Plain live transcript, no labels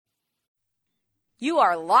You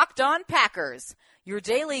are Locked On Packers, your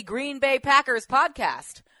daily Green Bay Packers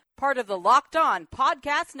podcast, part of the Locked On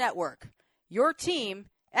Podcast Network, your team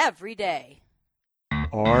every day.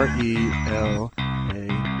 RELAX.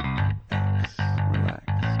 Relax.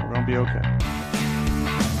 We're going to be okay.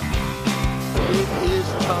 It is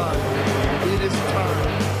time. It is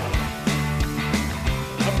time.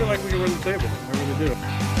 I feel like we can run the table. I really do.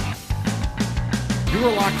 You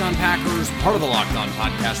are Locked On Packers, part of the Locked On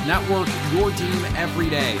Podcast Network, your team every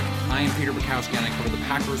day. I am Peter Bukowski, and I cover the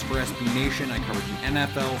Packers for SB Nation. I cover the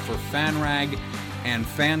NFL for FanRag and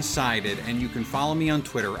FanSided, and you can follow me on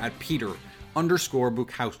Twitter at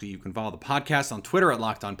Peter_Bukowski. You can follow the podcast on Twitter at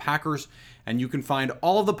Locked On Packers, and you can find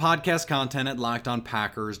all of the podcast content at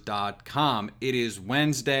LockedOnPackers.com. It is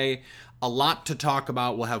Wednesday. A lot to talk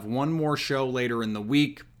about. We'll have one more show later in the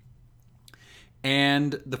week.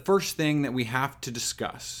 And the first thing that we have to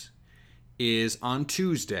discuss is on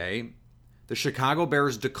Tuesday, the Chicago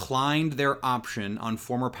Bears declined their option on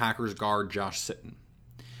former Packers guard Josh Sitton.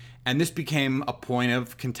 And this became a point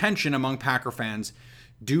of contention among Packer fans.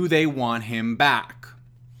 Do they want him back?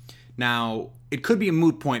 Now, it could be a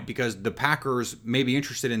moot point because the Packers may be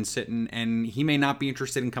interested in Sitton and he may not be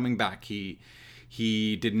interested in coming back. He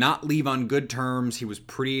did not leave on good terms. He was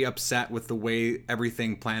pretty upset with the way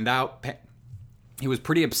everything planned out. He was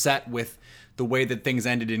pretty upset with the way that things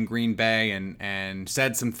ended in Green Bay and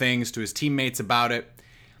said some things to his teammates about it.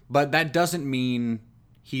 But that doesn't mean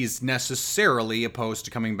he's necessarily opposed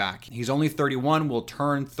to coming back. He's only 31, will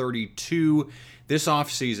turn 32 this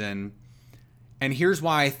offseason. And here's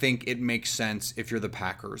why I think it makes sense if you're the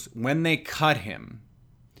Packers. When they cut him,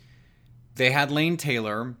 they had Lane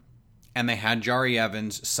Taylor and they had Jahri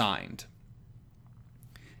Evans signed.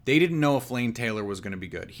 They didn't know if Lane Taylor was going to be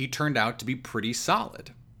good. He turned out to be pretty solid.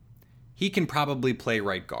 He can probably play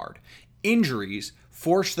right guard. Injuries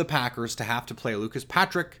forced the Packers to have to play Lucas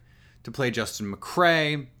Patrick, to play Justin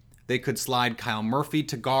McCray. They could slide Kyle Murphy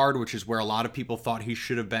to guard, which is where a lot of people thought he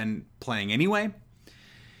should have been playing anyway.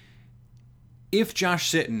 If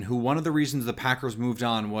Josh Sitton, who one of the reasons the Packers moved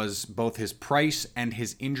on was both his price and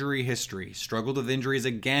his injury history, struggled with injuries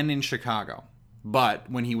again in Chicago, but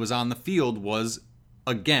when he was on the field was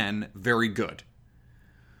again, very good.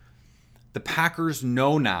 The Packers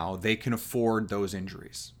know now they can afford those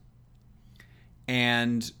injuries.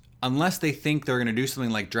 And unless they think they're going to do something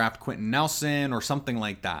like draft Quentin Nelson or something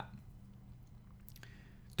like that,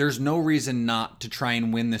 there's no reason not to try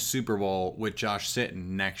and win the Super Bowl with Josh Sitton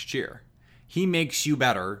next year. He makes you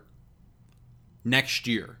better next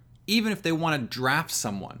year. Even if they want to draft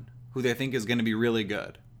someone who they think is going to be really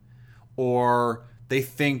good, or they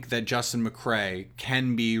think that Justin McCray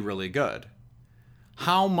can be really good.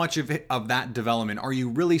 How much of that development are you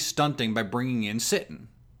really stunting by bringing in Sitton?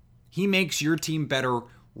 He makes your team better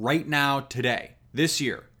right now, today, this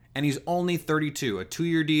year. And he's only 32. A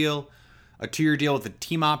two-year deal with a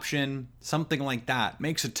team option, something like that.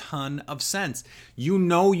 Makes a ton of sense. You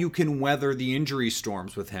know you can weather the injury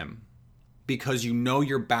storms with him because you know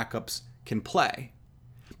your backups can play.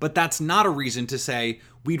 But that's not a reason to say,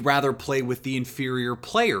 we'd rather play with the inferior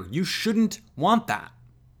player. You shouldn't want that.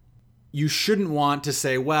 You shouldn't want to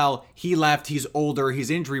say, well, he left, he's older, he's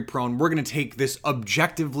injury prone, we're going to take this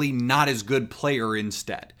objectively not as good player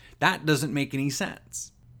instead. That doesn't make any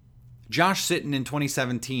sense. Josh Sitton in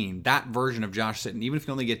 2017, that version of Josh Sitton, even if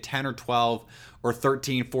you only get 10 or 12 or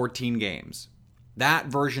 13, 14 games, that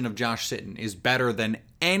version of Josh Sitton is better than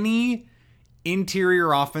any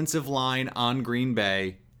interior offensive line on Green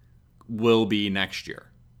Bay will be next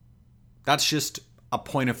year. That's just a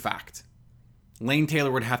point of fact. Lane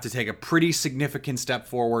Taylor would have to take a pretty significant step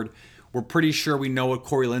forward. We're pretty sure we know what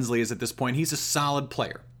Corey Linsley is at this point. He's a solid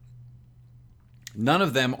player. None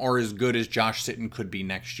of them are as good as Josh Sitton could be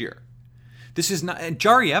next year. This is not.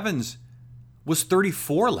 Jahri Evans was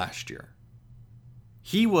 34 last year.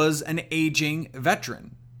 He was an aging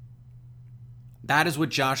veteran. That is what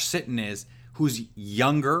Josh Sitton is, who's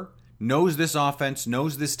younger, knows this offense,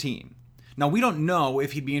 knows this team. Now, we don't know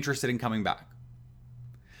if he'd be interested in coming back.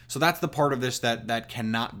 So that's the part of this that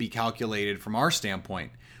cannot be calculated from our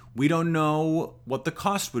standpoint. We don't know what the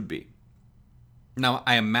cost would be. Now,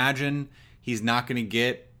 I imagine he's not going to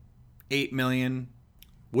get $8 million.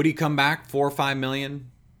 Would he come back $4 or $5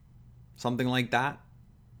 million? Something like that?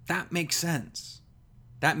 That makes sense.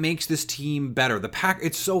 That makes this team better.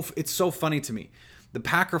 It's so funny to me. The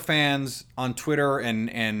Packer fans on Twitter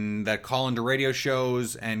and that call into radio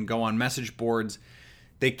shows and go on message boards,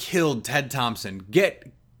 they killed Ted Thompson.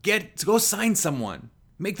 Go sign someone.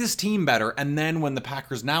 Make this team better. And then when the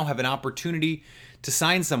Packers now have an opportunity to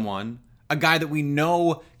sign someone, a guy that we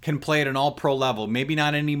know can play at an all-pro level, maybe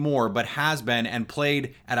not anymore, but has been and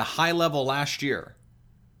played at a high level last year,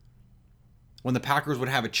 when the Packers would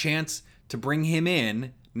have a chance to bring him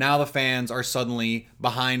in, now the fans are suddenly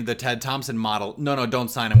behind the Ted Thompson model. No, don't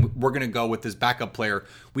sign him. We're going to go with this backup player.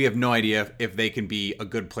 We have no idea if they can be a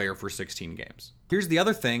good player for 16 games. Here's the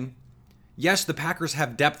other thing. Yes, the Packers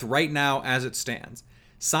have depth right now as it stands.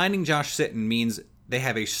 Signing Josh Sitton means they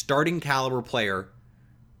have a starting caliber player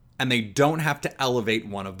and they don't have to elevate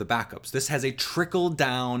one of the backups. This has a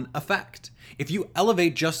trickle-down effect. If you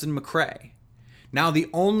elevate Justin McCray, now the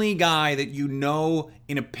only guy that you know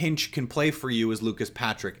in a pinch can play for you is Lucas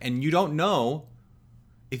Patrick, and you don't know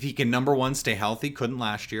if he can, number one, stay healthy, couldn't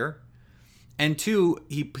last year, and two,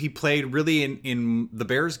 he played really in the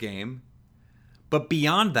Bears game. But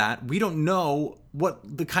beyond that, we don't know what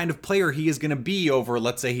the kind of player he is going to be over,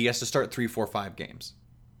 let's say he has to start 3, 4, 5 games.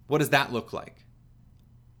 What does that look like?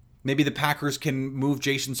 Maybe the Packers can move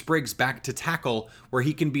Jason Spriggs back to tackle where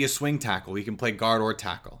he can be a swing tackle. He can play guard or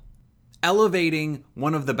tackle. Elevating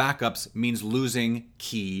one of the backups means losing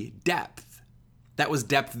key depth. That was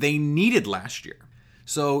depth they needed last year.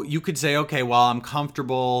 So you could say, okay, well, I'm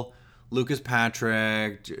comfortable, Lucas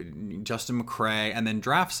Patrick, Justin McCray, and then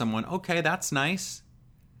draft someone. Okay, that's nice.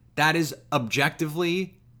 That is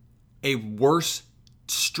objectively a worse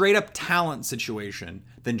straight up talent situation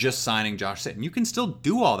than just signing Josh Sitton. You can still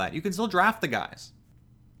do all that. You can still draft the guys.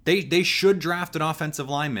 They should draft an offensive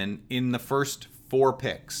lineman in the first 4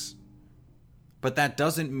 picks. But that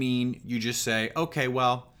doesn't mean you just say, okay,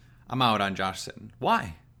 well, I'm out on Josh Sitton.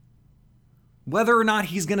 Why? Whether or not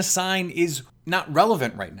he's going to sign is not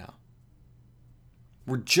relevant right now.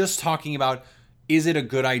 We're just talking about, is it a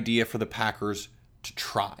good idea for the Packers to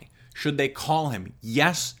try? Should they call him?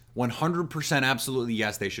 Yes, 100% absolutely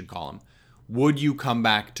yes, they should call him. Would you come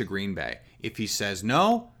back to Green Bay? If he says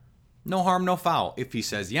no, no harm, no foul. If he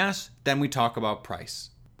says yes, then we talk about price.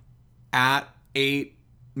 At $8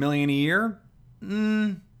 million a year,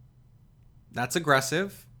 that's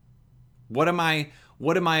aggressive. What am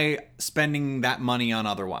I spending that money on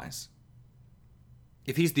otherwise?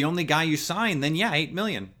 If he's the only guy you sign, then yeah, $8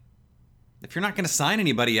 million. If you're not going to sign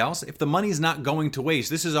anybody else, if the money's not going to waste,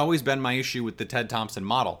 this has always been my issue with the Ted Thompson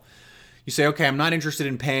model. You say, okay, I'm not interested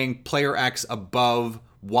in paying player X above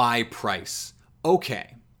Y price.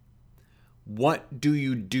 Okay. What do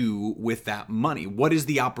you do with that money? What is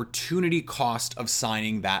the opportunity cost of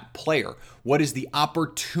signing that player? What is the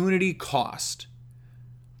opportunity cost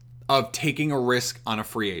of taking a risk on a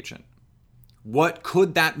free agent? What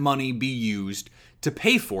could that money be used to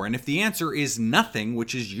pay for? And if the answer is nothing,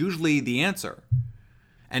 which is usually the answer,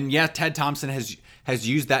 and yeah, Ted Thompson has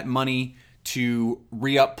used that money to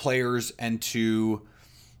re-up players and to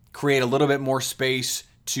create a little bit more space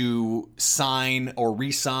to sign or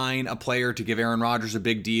re-sign a player, to give Aaron Rodgers a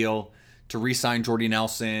big deal, to re-sign Jordy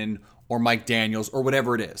Nelson or Mike Daniels or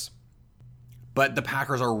whatever it is. But the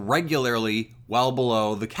Packers are regularly well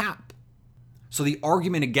below the cap. So the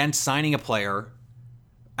argument against signing a player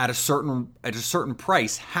at a certain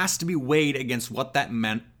price has to be weighed against what that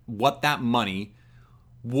money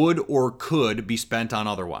would or could be spent on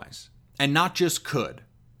otherwise. And not just could,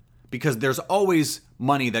 because there's always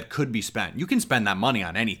money that could be spent. You can spend that money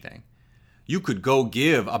on anything. You could go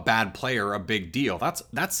give a bad player a big deal.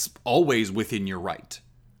 That's always within your right.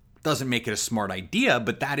 Doesn't make it a smart idea,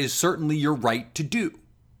 but that is certainly your right to do.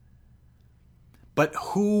 But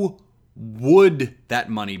who would that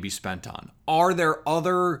money be spent on? Are there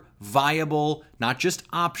other viable, not just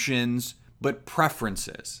options, but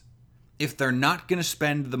preferences? If they're not going to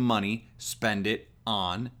spend the money, spend it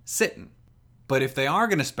on Sitton. But if they are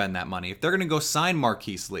going to spend that money, if they're going to go sign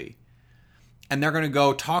Marquise Lee, and they're going to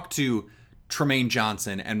go talk to Tremaine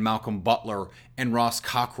Johnson and Malcolm Butler and Ross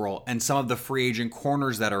Cockrell and some of the free agent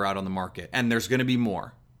corners that are out on the market, and there's going to be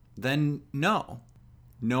more, then no.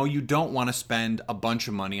 No, you don't want to spend a bunch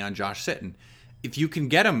of money on Josh Sitton. If you can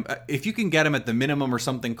get him at the minimum or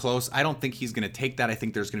something close, I don't think he's going to take that. I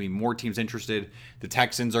think there's going to be more teams interested. The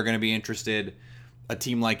Texans are going to be interested. A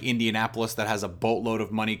team like Indianapolis that has a boatload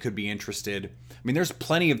of money could be interested. I mean, there's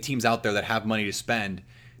plenty of teams out there that have money to spend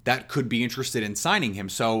that could be interested in signing him.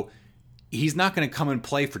 So he's not going to come and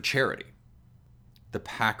play for charity. The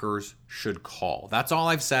Packers should call. That's all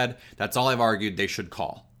I've said. That's all I've argued. They should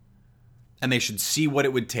call. And they should see what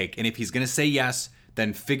it would take. And if he's going to say yes,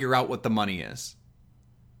 then figure out what the money is.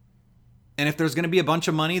 And if there's going to be a bunch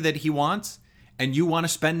of money that he wants and you want to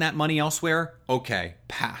spend that money elsewhere, okay,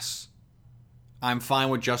 pass. I'm fine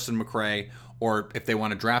with Justin McCray, or if they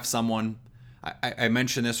want to draft someone. I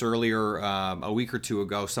mentioned this earlier a week or two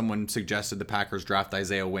ago. Someone suggested the Packers draft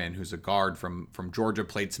Isaiah Wynn, who's a guard from Georgia,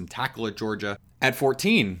 played some tackle at Georgia. At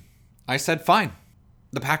 14, I said, fine.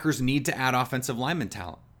 The Packers need to add offensive lineman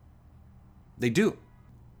talent. They do.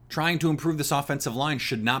 Trying to improve this offensive line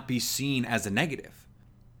should not be seen as a negative.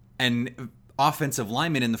 And offensive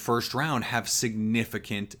linemen in the first round have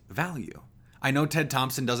significant value. I know Ted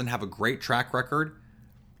Thompson doesn't have a great track record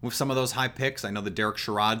with some of those high picks. I know the Derek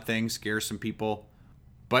Sherrod thing scares some people.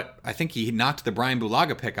 But I think he knocked the Brian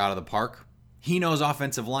Bulaga pick out of the park. He knows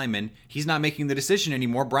offensive linemen. He's not making the decision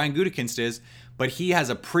anymore. Brian Gutekunst is. But he has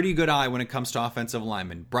a pretty good eye when it comes to offensive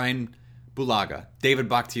linemen. Brian Bulaga, David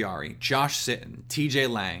Bakhtiari, Josh Sitton, TJ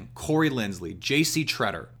Lang, Corey Linsley, JC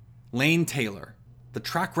Treader, Lane Taylor. The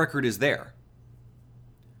track record is there.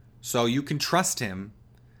 So you can trust him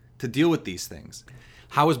to deal with these things.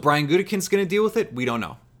 How is Brian Gutekunst going to deal with it? We don't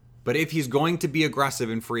know. But if he's going to be aggressive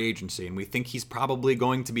in free agency, and we think he's probably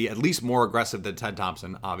going to be at least more aggressive than Ted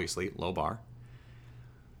Thompson, obviously, low bar,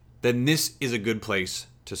 then this is a good place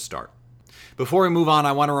to start. Before we move on,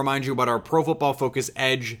 I want to remind you about our Pro Football Focus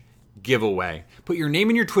Edge giveaway. Put your name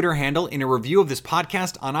and your Twitter handle in a review of this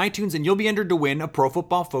podcast on iTunes, and you'll be entered to win a Pro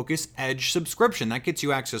Football Focus Edge subscription. That gets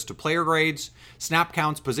you access to player grades, snap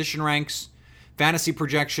counts, position ranks, fantasy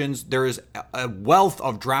projections. There is a wealth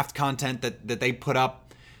of draft content that they put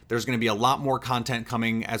up. There's going to be a lot more content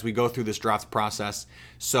coming as we go through this draft process.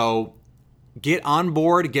 So get on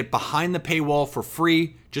board, get behind the paywall for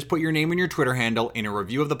free. Just put your name and your Twitter handle in a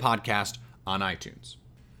review of the podcast on iTunes.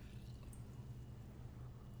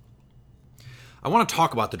 I want to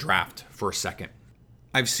talk about the draft for a second.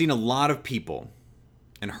 I've seen a lot of people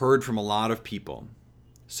and heard from a lot of people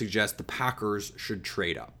suggest the Packers should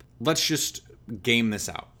trade up. Let's just game this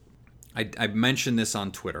out. I mentioned this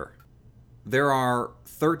on Twitter. There are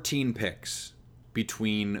 13 picks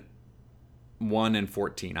between 1 and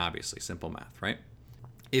 14, obviously. Simple math, right?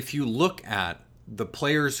 If you look at the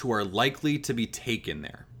players who are likely to be taken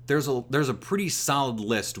there, there's a pretty solid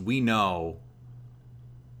list. We know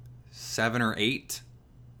 7 or 8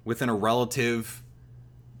 within a relative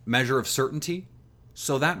measure of certainty.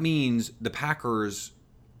 So that means the Packers,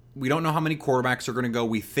 we don't know how many quarterbacks are going to go.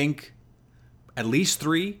 We think at least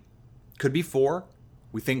 3, could be 4.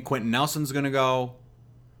 We think Quentin Nelson's going to go.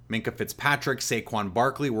 Minkah Fitzpatrick, Saquon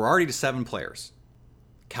Barkley. We're already to 7 players.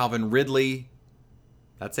 Calvin Ridley,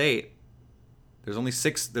 that's 8. There's only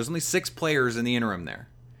 6 players in the interim there.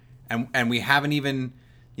 And we haven't even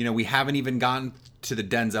gotten to the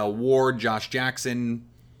Denzel Ward, Josh Jackson,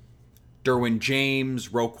 Derwin James,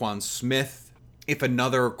 Roquan Smith. If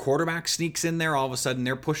another quarterback sneaks in there, all of a sudden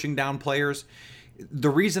they're pushing down players. The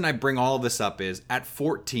reason I bring all of this up is at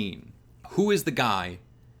 14, who is the guy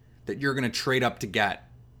that you're going to trade up to get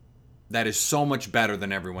that is so much better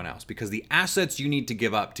than everyone else? Because the assets you need to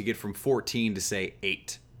give up to get from 14 to, say,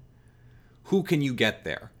 8, who can you get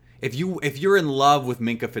there? If you're in love with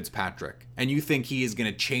Minkah Fitzpatrick and you think he is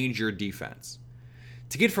going to change your defense,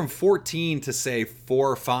 to get from 14 to, say,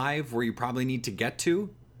 4 or 5, where you probably need to get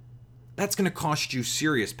to, that's going to cost you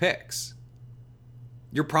serious picks.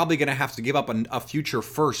 You're probably going to have to give up a future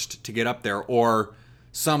first to get up there, or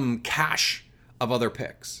some cache of other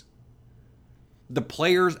picks. The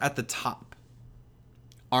players at the top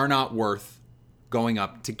are not worth going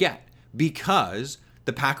up to get, because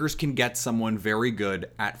the Packers can get someone very good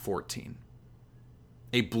at 14.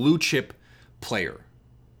 A blue chip player.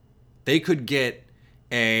 They could get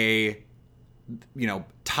a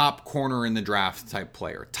top corner in the draft type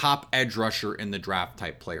player, top edge rusher in the draft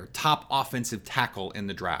type player, top offensive tackle in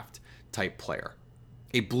the draft type player.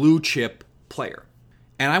 A blue chip player.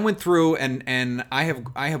 And I went through and I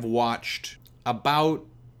have watched about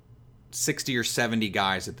 60 or 70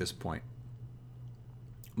 guys at this point.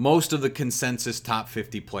 Most of the consensus top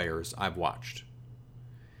 50 players I've watched.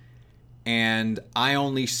 And I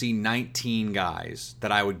only see 19 guys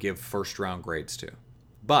that I would give first round grades to.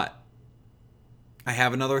 But I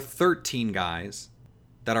have another 13 guys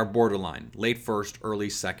that are borderline, late first, early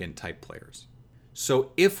second type players.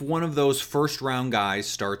 So if one of those first round guys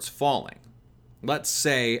starts falling, let's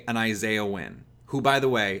say an Isaiah Wynn, who, by the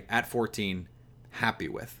way, at 14, happy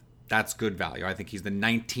with. That's good value. I think he's the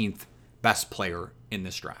 19th best player in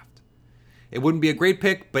this draft. It wouldn't be a great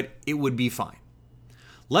pick, but it would be fine.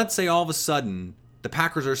 Let's say all of a sudden the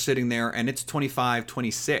Packers are sitting there and it's 25,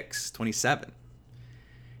 26, 27.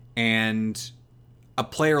 And a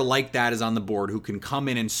player like that is on the board who can come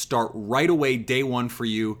in and start right away day one for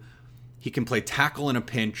you. He can play tackle in a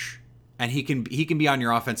pinch, and he can be on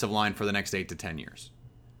your offensive line for the next 8 to 10 years.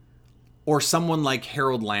 Or someone like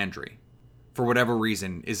Harold Landry, for whatever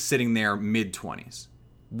reason, is sitting there mid-20s.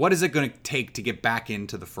 What is it going to take to get back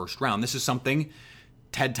into the first round? This is something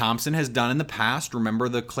Ted Thompson has done in the past. Remember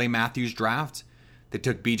the Clay Matthews draft? They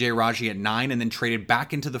took B.J. Raji at 9 and then traded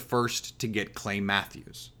back into the first to get Clay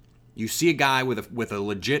Matthews. You see a guy with a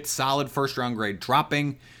legit solid first-round grade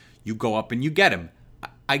dropping, you go up and you get him.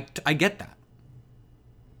 I get that.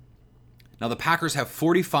 Now the Packers have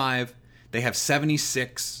 45, they have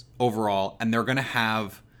 76 overall, and they're going to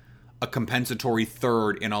have a compensatory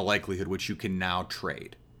third in all likelihood, which you can now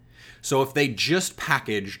trade. So if they just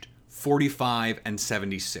packaged 45 and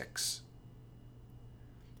 76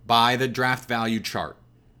 by the draft value chart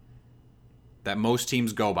that most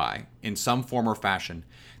teams go by in some form or fashion,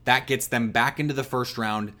 that gets them back into the first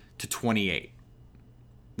round to 28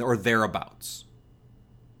 or thereabouts.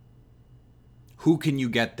 Who can you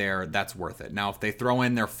get there that's worth it? Now, if they throw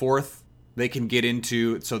in their fourth, they can get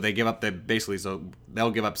into, so they give up so they'll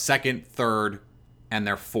give up second, third, and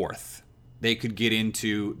their fourth. They could get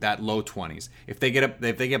into that low 20s. If they give up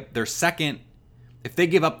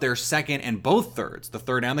their second and both thirds, the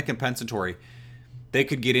third and the compensatory, they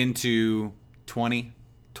could get into 20,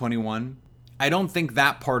 21. I don't think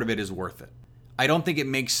that part of it is worth it. I don't think it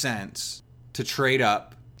makes sense to trade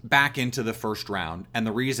up back into the first round. And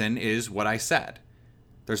the reason is what I said.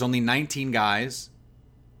 There's only 19 guys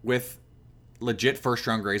with legit first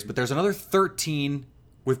round grades, but there's another 13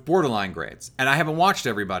 with borderline grades. And I haven't watched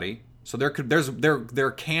everybody, so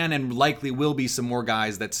there can and likely will be some more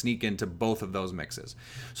guys that sneak into both of those mixes.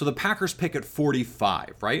 So the Packers pick at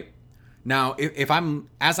 45, right? Now,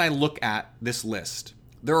 as I look at this list,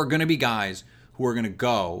 there are going to be guys who are going to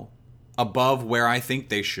go above where I think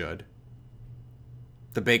they should.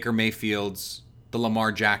 The Baker Mayfields, the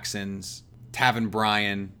Lamar Jacksons, Taven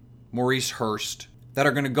Bryan, Maurice Hurst, that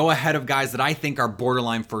are going to go ahead of guys that I think are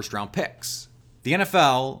borderline first-round picks. The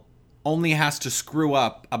NFL only has to screw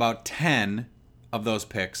up about 10 of those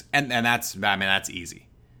picks, and that's easy.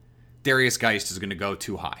 Darius Geist is going to go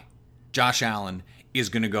too high. Josh Allen is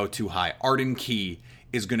going to go too high. Arden Key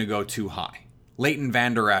is going to go too high. Leighton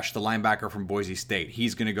Vander Esch, the linebacker from Boise State,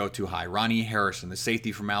 he's going to go too high. Ronnie Harrison, the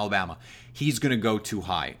safety from Alabama, he's going to go too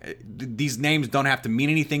high. These names don't have to mean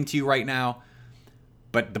anything to you right now,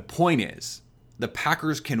 but the point is, the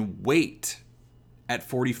Packers can wait at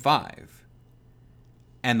 45,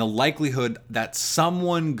 and the likelihood that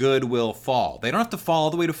someone good will fall. They don't have to fall all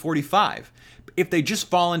the way to 45. If they just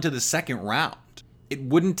fall into the second round, it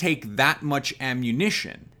wouldn't take that much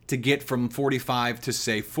ammunition to get from 45 to,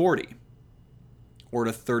 say, 40. Or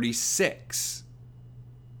to 36,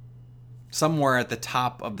 somewhere at the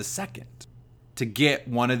top of the second, to get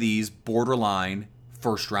one of these borderline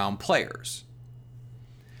first-round players.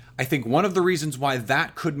 I think one of the reasons why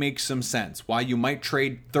that could make some sense, why you might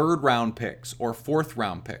trade third-round picks or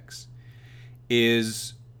fourth-round picks,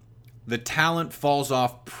 is the talent falls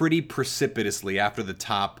off pretty precipitously after the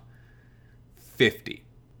top 50.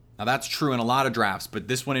 Now, that's true in a lot of drafts, but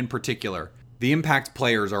this one in particular, the impact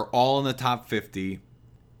players are all in the top 50.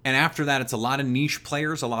 And after that, it's a lot of niche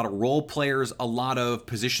players, a lot of role players, a lot of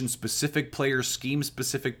position-specific players,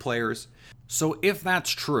 scheme-specific players. So if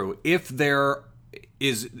that's true, if there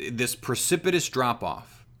is this precipitous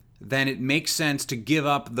drop-off, then it makes sense to give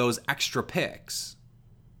up those extra picks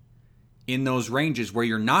in those ranges where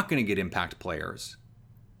you're not going to get impact players,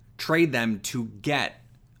 trade them to get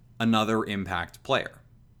another impact player.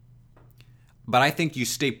 But I think you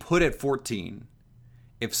stay put at 14.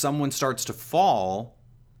 If someone starts to fall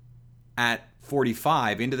at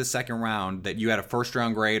 45 into the second round that you had a first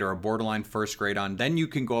round grade or a borderline first grade on, then you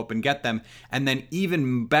can go up and get them. And then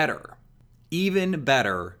even better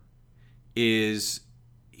is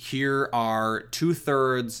here are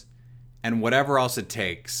 2/3 and whatever else it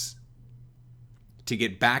takes to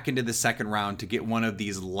get back into the second round to get one of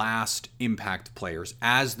these last impact players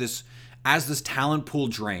as this talent pool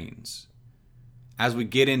drains. As we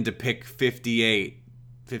get into pick 58,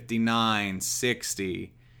 59,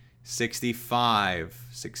 60, 65,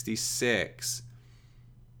 66,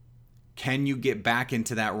 can you get back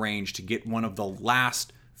into that range to get one of the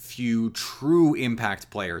last few true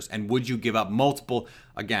impact players? And would you give up multiple,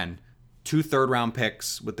 again, 2 third-round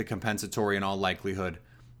picks with the compensatory in all likelihood,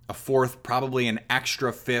 a fourth, probably an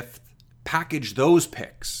extra fifth, package those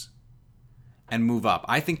picks and move up?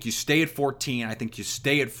 I think you stay at 14. I think you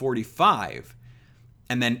stay at 45.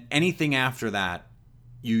 And then anything after that,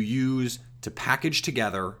 you use to package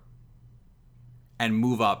together and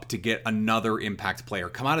move up to get another impact player.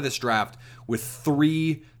 Come out of this draft with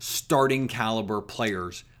 3 starting caliber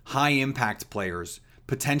players, high impact players,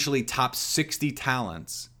 potentially top 60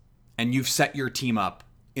 talents, and you've set your team up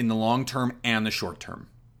in the long term and the short term.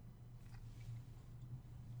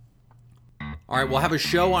 All right, we'll have a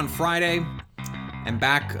show on Friday and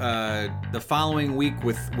back the following week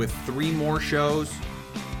with 3 more shows.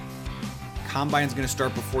 Combine's going to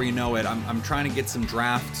start before you know it. I'm trying to get some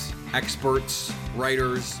draft experts,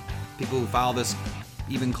 writers, people who follow this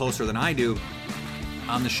even closer than I do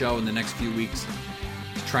on the show in the next few weeks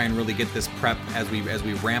to try and really get this prep as we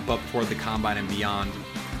ramp up toward the Combine and beyond.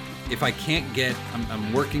 If I can't get,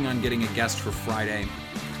 I'm working on getting a guest for Friday.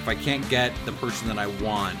 If I can't get the person that I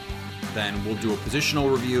want, then we'll do a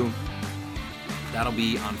positional review. That'll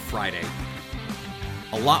be on Friday.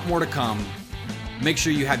 A lot more to come. Make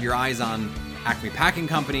sure you have your eyes on Acme Packing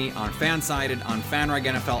Company, on Fansided, on FanRag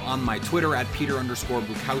NFL, on my Twitter at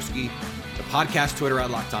Peter_Bukowski, the podcast Twitter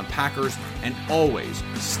at Locked On Packers, and always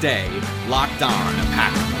stay locked on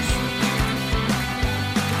Packers.